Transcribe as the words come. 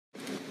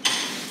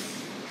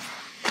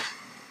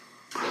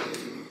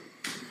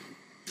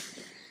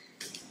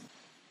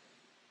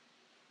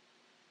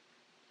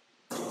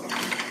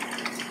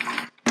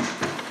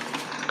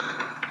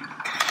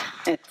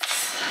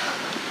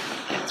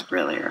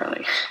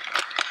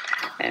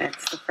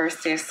It's the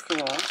first day of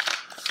school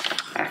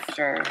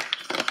after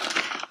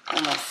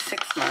almost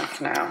 6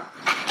 months now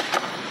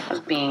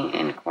of being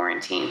in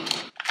quarantine.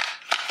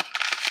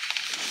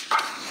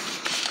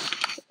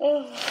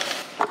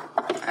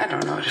 I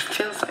don't know what it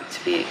feels like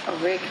to be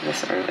awake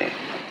this early.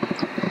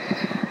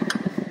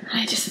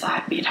 I just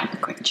thought we'd have a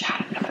quick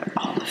chat about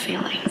all the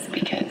feelings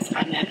because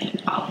I'm having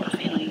all the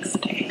feelings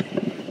today.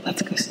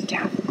 Let's go sit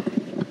down.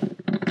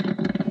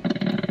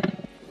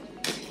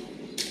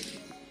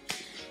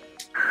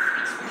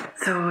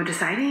 So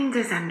deciding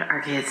to send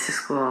our kids to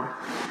school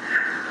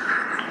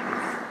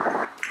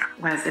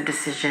was a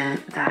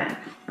decision that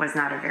was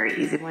not a very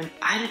easy one.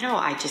 I don't know,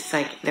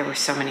 there were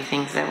so many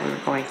things that were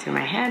going through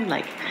my head,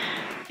 like,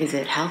 is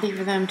it healthy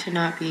for them to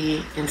not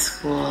be in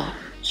school?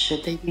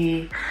 Should they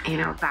be,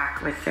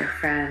 back with their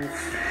friends?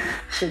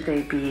 Should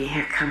they be,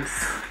 here comes,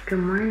 good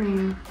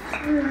morning.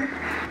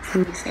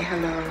 Can you say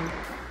hello?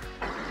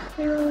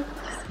 Hello.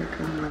 Say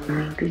good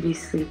morning. Did you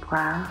sleep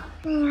well?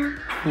 Yeah.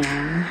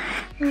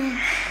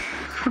 Yeah?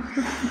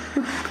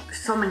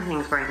 So many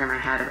things going through my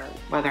head about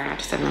whether or not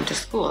to send them to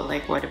school.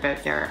 Like, what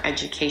about their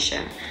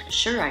education?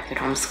 Sure, I could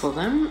homeschool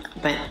them,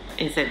 but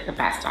is it the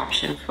best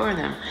option for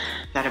them?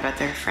 I thought about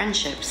their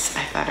friendships.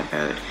 I thought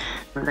about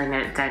the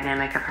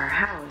dynamic of our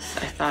house.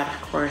 I thought,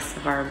 of course,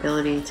 of our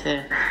ability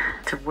to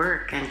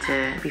work and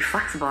to be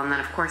flexible. And then,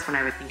 of course, when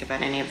I would think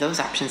about any of those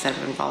options that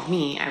would involve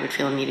me, I would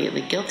feel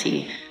immediately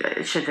guilty.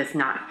 Should this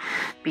not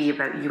be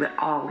about you at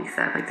all,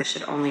 Lisa? Like, this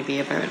should only be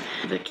about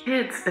the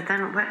kids. But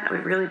then what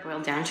it really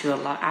boiled down to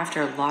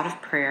after a lot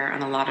of prayer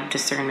and a lot of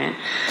discernment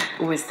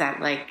was that,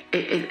 like,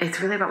 it's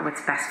really about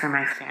what's best for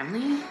my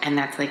family. And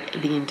that's, like,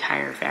 the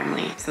entire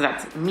family. So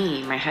that's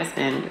me, my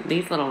husband,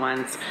 these little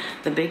ones,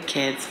 the big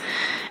kids.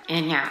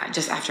 And yeah,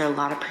 just after a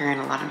lot of prayer and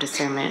a lot of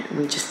discernment,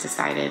 we just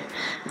decided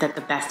that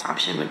the best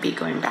option would be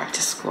going back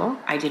to school.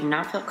 I did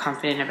not feel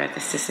confident about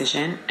this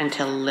decision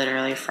until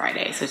literally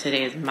Friday. So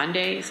today is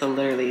Monday, so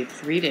literally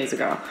 3 days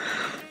ago.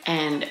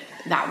 And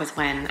that was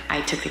when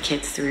I took the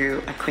kids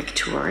through a quick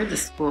tour. The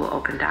school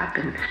opened up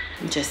and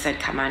just said,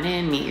 come on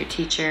in, meet your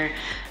teacher.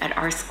 At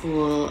our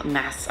school,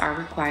 masks are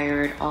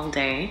required all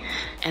day.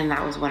 And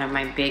that was one of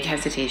my big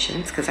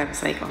hesitations because I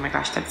was like, oh my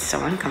gosh, that's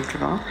so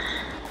uncomfortable.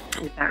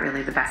 Is that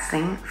really the best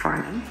thing for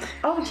them?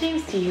 Oh,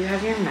 James, do you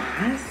have your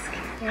mask?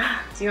 Yeah.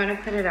 Do you want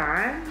to put it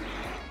on?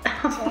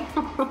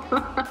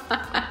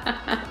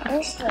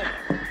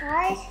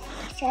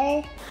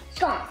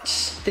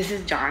 John's. This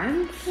is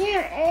John's?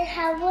 Yeah, it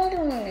has water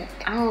on it.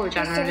 Oh,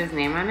 John wrote his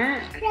name on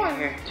it? Okay, yeah.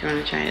 Here, do you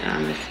want to try it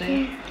on this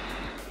way?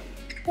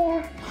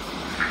 Yeah.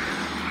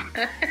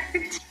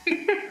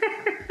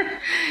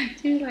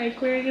 Do you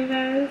like wearing a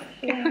mask?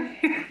 Yeah.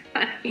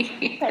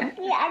 Funny. But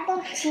I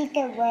don't see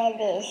the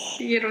letters.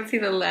 You don't see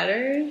the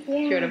letters? Yeah. Do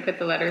you want to put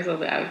the letters on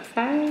the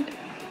outside?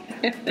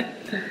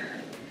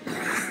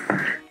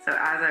 So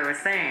as I was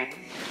saying,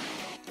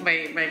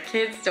 my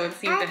kids don't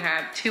seem to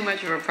have too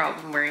much of a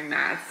problem wearing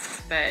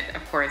masks, but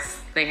of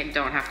course they've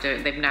never have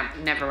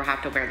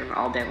to wear them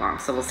all day long,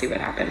 so we'll see what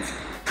happens.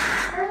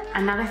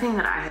 Another thing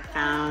that I have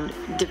found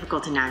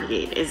difficult to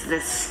navigate is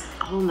this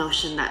whole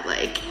notion that,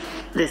 like,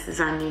 this is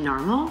our new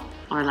normal,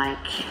 or like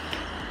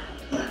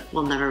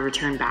we'll never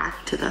return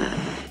back to the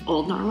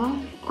old normal,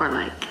 or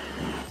like,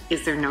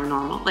 is there no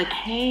normal? Like,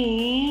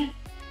 hey.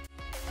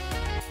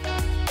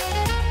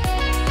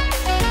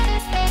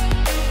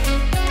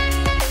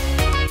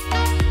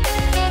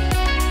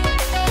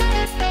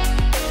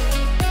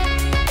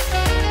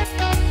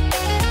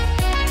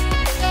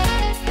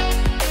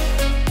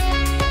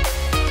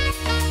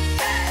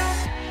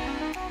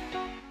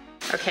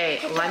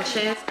 Okay,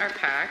 lunches are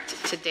packed.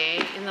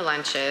 Today in the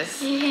lunches,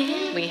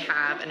 we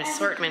have an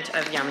assortment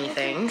of yummy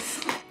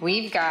things.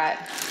 We've got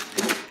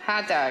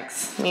hot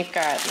dogs. We've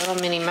got little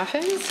mini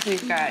muffins.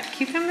 We've got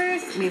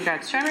cucumbers. We've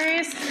got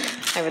strawberries.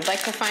 I would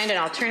like to find an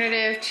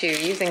alternative to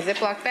using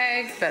Ziploc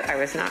bags, but I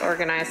was not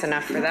organized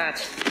enough for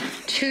that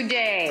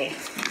today.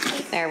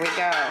 There we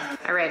go.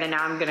 All right, and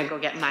now I'm gonna go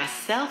get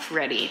myself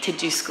ready to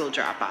do school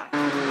drop-off.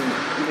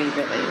 We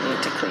really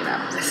need to clean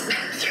up this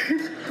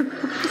bathroom.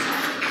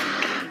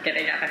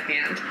 Getting out of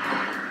hand.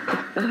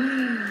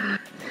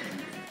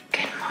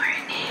 Good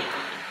morning.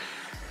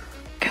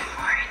 Good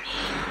morning.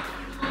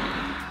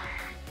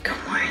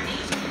 Good morning.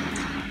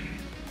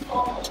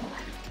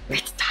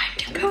 It's time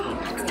to go.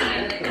 It's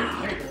time to go.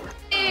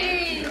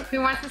 Hey. Who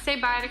wants to say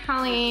bye to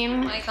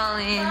Colleen? Bye,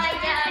 Colleen. Bye,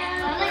 Dad.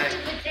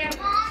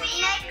 Mommy,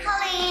 night,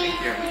 Colleen.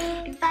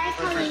 Bye,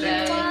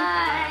 Colleen.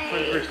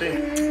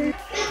 Bye.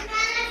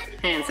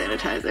 Hand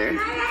sanitizer.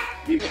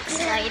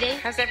 Excited.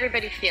 How's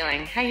everybody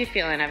feeling? How you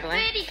feeling, Evelyn?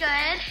 Pretty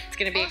good. It's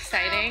gonna be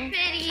exciting?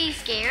 Pretty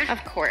scared.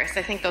 Of course,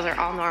 I think those are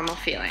all normal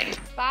feelings.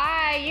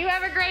 Bye, you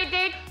have a great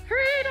day.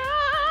 Freedom!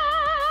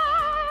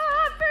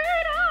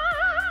 Freedom!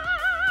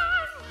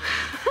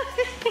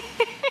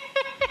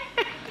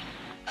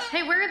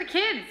 Hey, where are the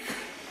kids?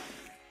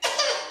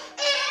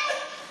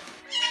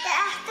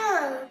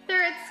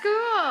 They're at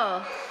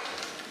school.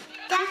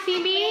 Hi,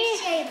 Phoebe.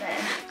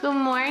 Good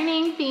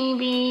morning,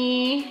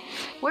 Phoebe.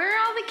 Where are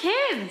all the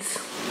kids?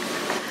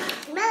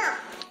 Mom.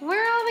 Where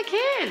are all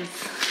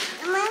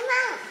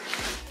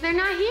They're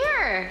not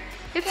here.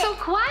 It's so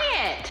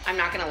quiet. I'm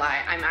not gonna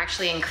lie, I'm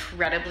actually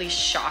incredibly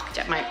shocked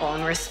at my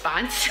own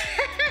response.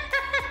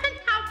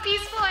 How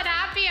peaceful and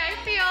happy I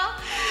feel.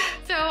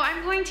 So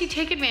I'm going to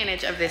take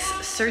advantage of this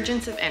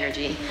surgence of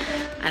energy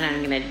and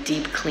I'm gonna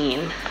deep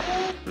clean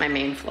my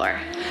main floor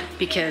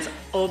because,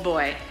 oh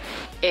boy,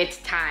 it's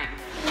time.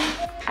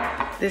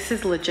 This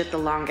is legit the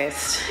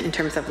longest in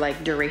terms of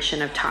like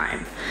duration of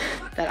time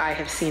that I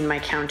have seen my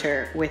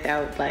counter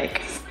without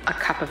like a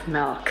cup of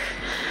milk,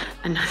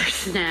 another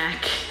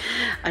snack,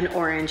 an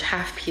orange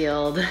half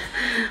peeled,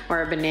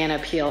 or a banana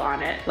peel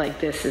on it. Like,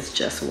 this is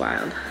just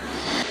wild.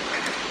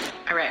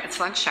 All right, it's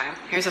lunchtime.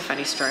 Here's a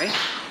funny story.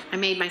 I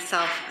made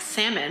myself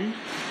salmon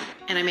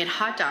and I made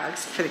hot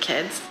dogs for the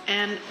kids,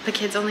 and the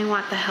kids only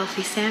want the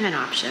healthy salmon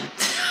option.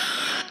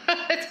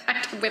 It's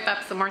time to whip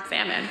up some more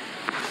salmon.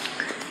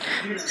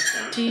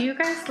 Do you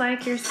guys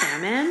like your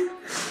salmon?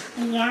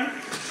 Yeah.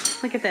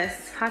 Look at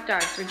this. Hot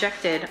dogs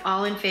rejected,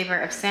 all in favor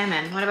of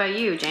salmon. What about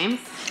you, James?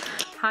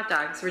 Hot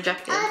dogs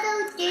rejected.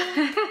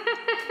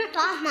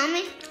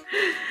 Mommy.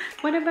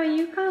 What about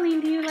you,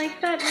 Colleen? Do you like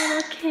that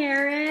little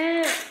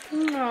carrot?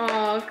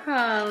 Oh,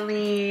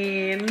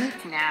 Colleen.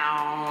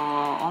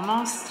 Now,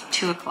 almost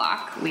 2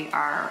 o'clock. We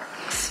are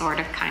sort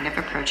of kind of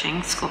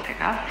approaching school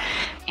pickup.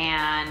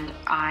 And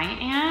I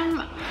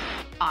am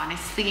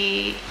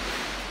honestly,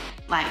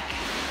 like,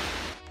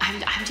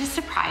 I'm just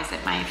surprised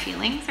at my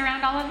feelings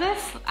around all of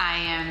this.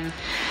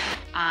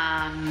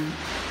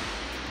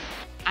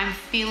 I'm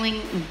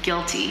feeling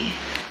guilty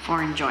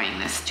for enjoying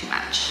this too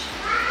much.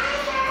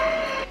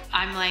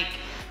 I'm like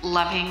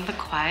loving the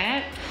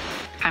quiet.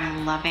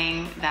 I'm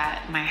loving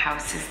that my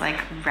house is like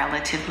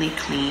relatively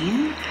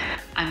clean.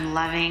 I'm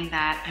loving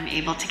that I'm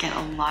able to get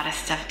a lot of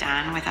stuff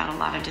done without a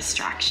lot of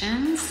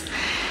distractions.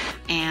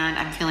 And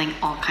I'm feeling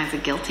all kinds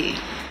of guilty.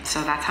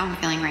 So that's how I'm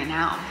feeling right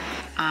now.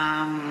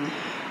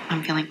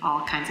 I'm feeling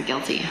all kinds of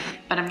guilty,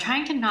 but I'm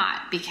trying to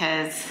not,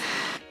 because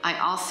I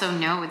also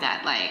know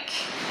that like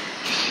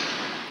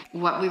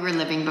what we were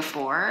living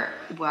before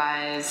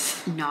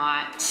was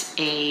not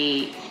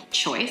a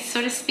choice,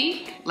 so to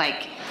speak.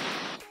 Like,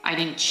 I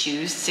didn't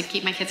choose to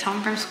keep my kids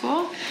home from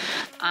school.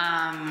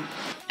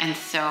 And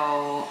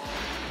so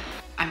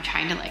I'm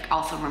trying to like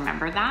also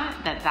remember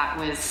that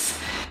was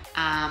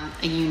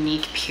a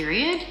unique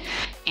period.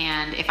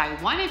 And if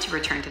I wanted to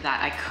return to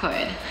that, I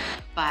could,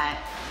 but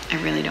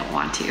I really don't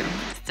want to.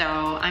 So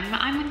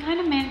I'm kind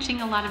of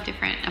managing a lot of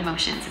different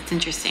emotions. It's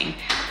interesting.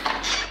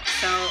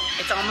 So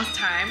it's almost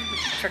time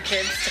for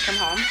kids to come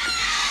home,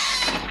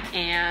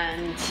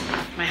 and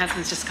my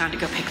husband's just gone to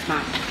go pick them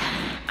up.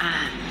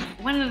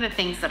 One of the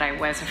things that I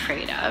was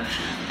afraid of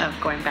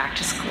going back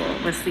to school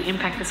was the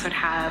impact this would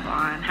have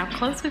on how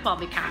close we've all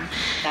become.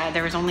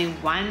 There was only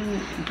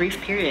one brief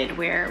period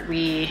where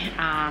we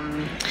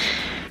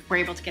were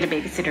able to get a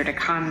babysitter to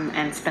come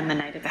and spend the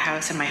night at the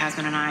house, and my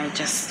husband and I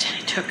just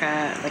took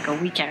a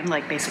weekend,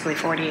 like basically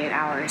 48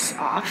 hours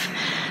off.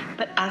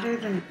 But other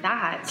than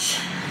that,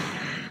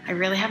 I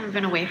really haven't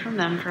been away from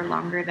them for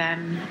longer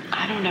than,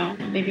 I don't know,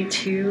 maybe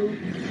 2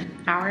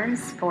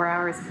 hours, 4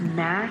 hours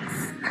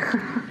max.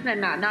 And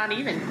not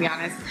even, to be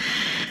honest.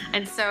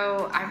 And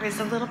so I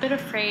was a little bit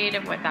afraid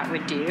of what that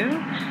would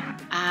do.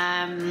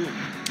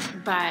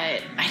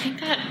 But I think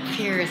that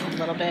fear is a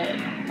little bit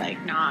like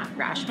not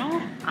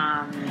rational.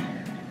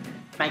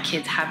 My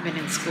kids have been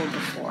in school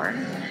before,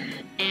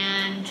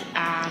 and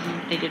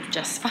they did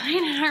just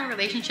fine, and our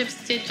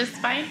relationships did just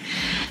fine.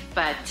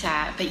 But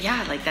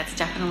yeah, like that was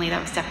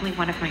definitely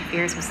one of my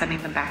fears, was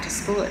sending them back to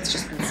school. It's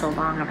just been so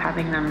long of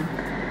having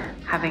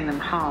them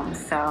home.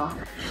 So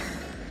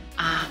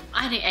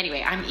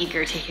anyway, I'm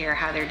eager to hear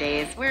how their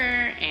days were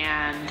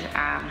and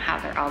how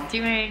they're all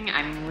doing.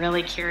 I'm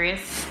really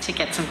curious to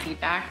get some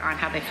feedback on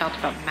how they felt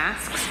about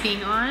masks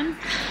being on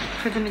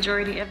for the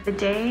majority of the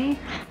day,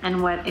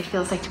 and what it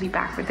feels like to be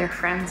back with their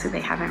friends who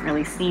they haven't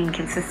really seen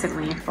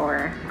consistently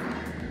for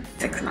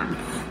 6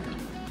 months.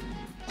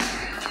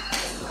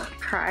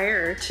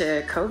 Prior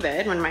to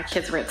COVID, when my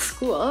kids were at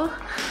school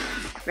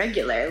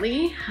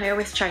regularly, I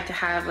always tried to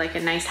have like a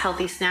nice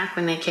healthy snack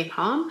when they came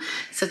home.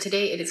 So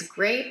today it is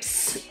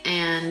grapes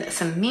and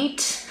some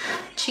meat,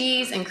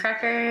 cheese and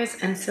crackers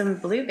and some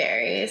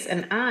blueberries,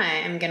 and I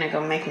am gonna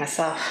go make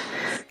myself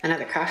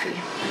another coffee.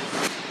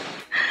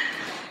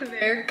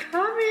 They're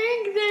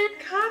coming,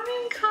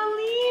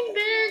 Colleen,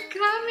 they're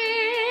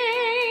coming.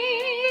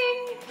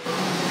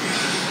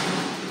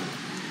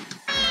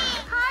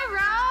 Hi,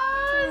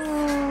 Rose.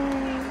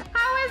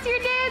 How was your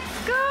day at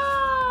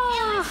school?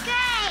 It was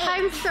great.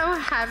 I'm so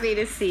happy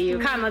to see you.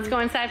 Come, let's go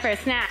inside for a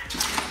snack.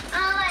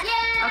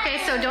 Yeah.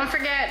 Okay, so don't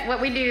forget what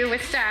we do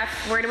with stuff.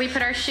 Where do we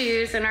put our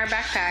shoes and our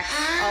backpacks?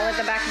 All at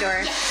the back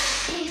door.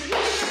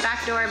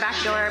 Back door,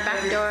 back door,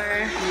 back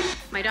door.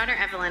 My daughter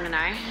Evelyn and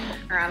I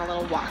are on a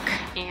little walk,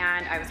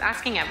 and I was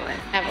asking Evelyn,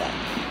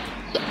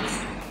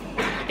 yes,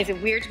 Is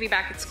it weird to be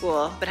back at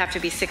school but have to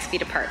be 6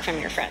 feet apart from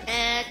your friends?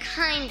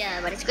 Kinda,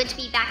 but it's good to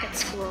be back at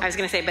school. I was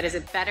gonna say, but is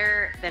it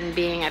better than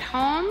being at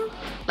home?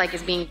 Like,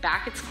 is being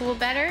back at school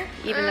better,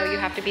 even though you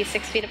have to be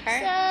 6 feet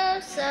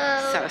apart?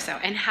 So.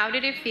 And how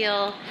did it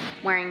feel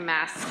wearing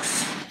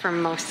masks for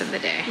most of the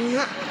day?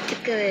 Not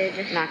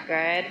good. Not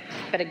good.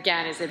 But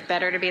again, is it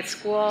better to be at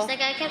school? It's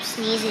like I kept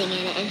sneezing in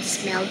it and it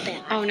smelled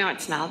bad. Oh no,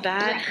 it smelled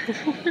bad?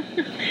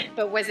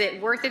 But was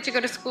it worth it to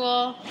go to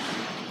school?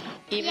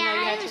 Even though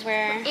you had to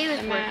wear it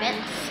was the worth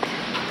mask? it.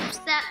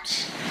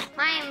 Except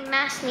my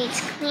mask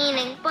needs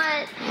cleaning,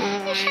 but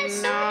it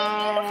has so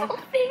many beautiful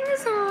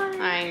things on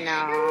it. I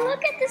know. And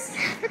look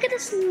at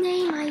this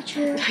name I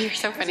drew. You're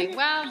so funny. Isn't it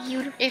Well,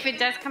 beautiful? if it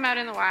does come out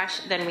in the wash,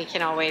 then we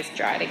can always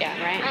draw it again,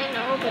 right? I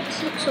know, but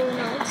it looks so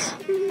nice.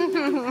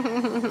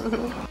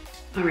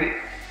 All right,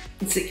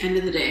 it's the end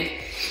of the day.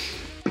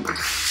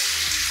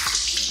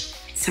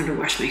 It's time to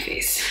wash my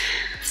face.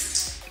 It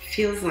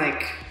feels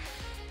like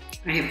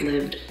I have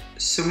lived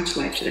so much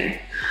life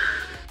today.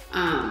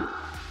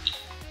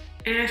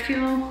 And I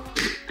feel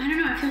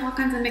all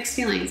kinds of mixed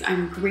feelings.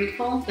 I'm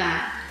grateful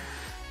that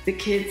the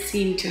kids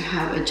seem to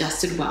have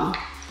adjusted well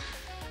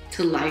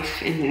to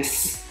life in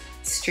this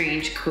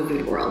strange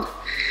COVID world.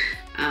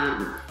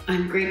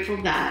 I'm grateful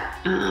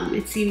that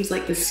it seems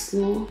like the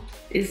school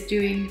is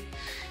doing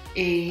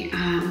a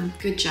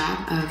good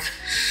job of,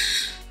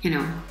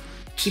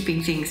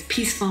 keeping things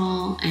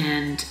peaceful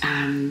and,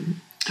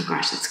 oh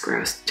gosh, that's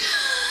gross.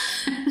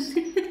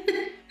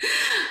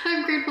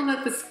 I'm grateful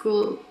that the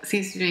school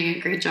seems to be doing a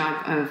great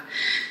job of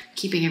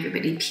keeping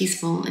everybody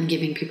peaceful and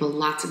giving people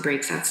lots of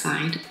breaks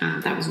outside.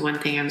 That was one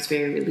thing I was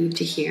very relieved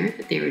to hear,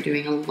 that they were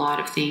doing a lot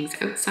of things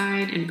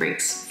outside and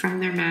breaks from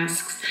their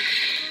masks.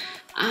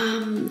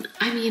 I'm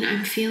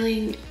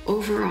feeling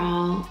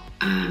overall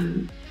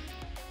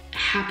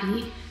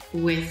happy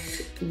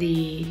with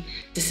the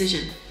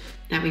decision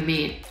that we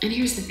made. And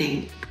here's the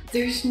thing,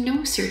 there's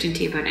no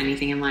certainty about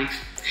anything in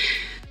life.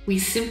 We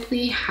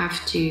simply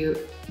have to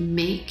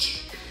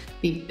make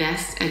the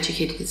best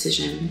educated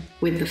decision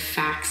with the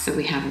facts that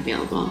we have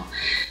available,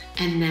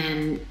 and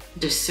then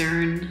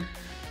discern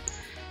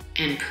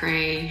and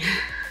pray,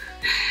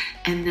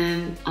 and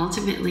then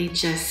ultimately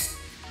just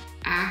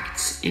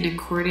act in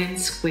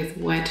accordance with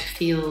what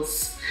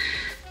feels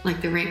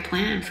like the right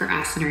plan for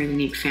us and our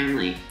unique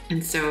family.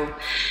 And so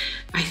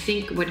I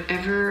think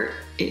whatever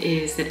it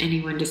is that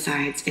anyone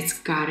decides, it's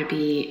gotta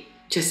be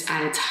just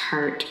at its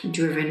heart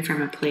driven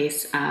from a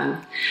place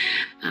of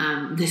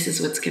this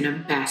is what's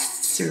gonna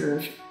best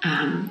serve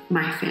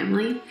my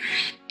family,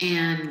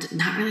 and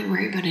not really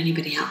worry about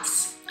anybody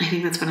else. I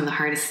think that's one of the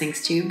hardest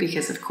things too,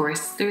 because of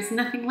course there's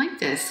nothing like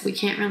this. We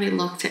can't really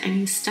look to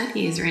any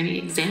studies or any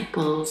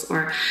examples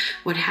or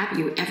what have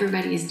you.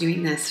 Everybody is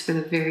doing this for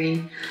the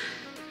very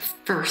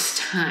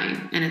first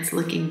time, and it's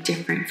looking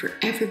different for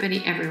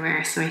everybody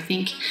everywhere. So I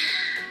think,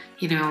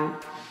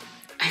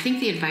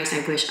 the advice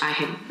I wish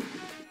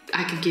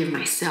I could give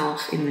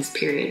myself in this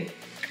period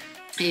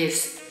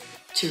is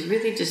to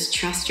really just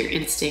trust your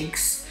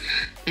instincts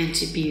and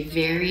to be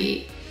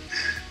very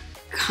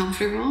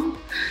comfortable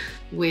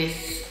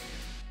with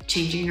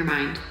changing your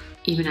mind,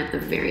 even at the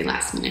very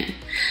last minute.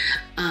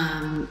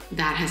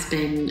 That has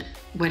been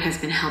what has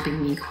been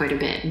helping me quite a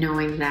bit,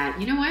 knowing that,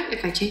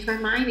 if I change my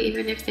mind,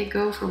 even if they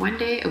go for one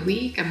day, a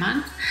week, a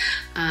month,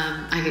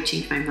 I could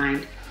change my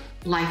mind.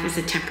 Life is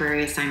a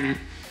temporary assignment.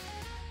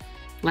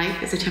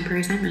 Life is a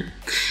temporary assignment.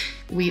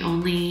 We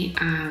only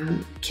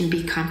can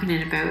be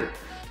confident about,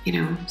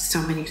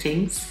 so many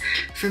things.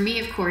 For me,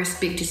 of course,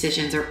 big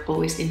decisions are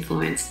always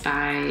influenced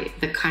by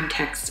the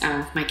context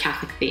of my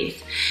Catholic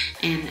faith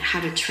and how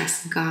to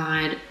trust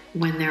God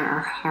when there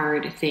are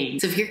hard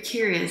things. So if you're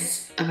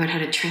curious about how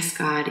to trust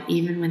God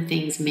even when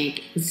things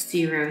make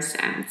zero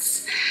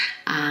sense,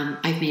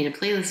 I've made a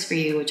playlist for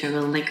you, which I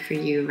will link for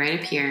you right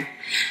up here,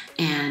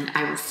 and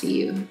I will see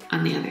you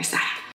on the other side.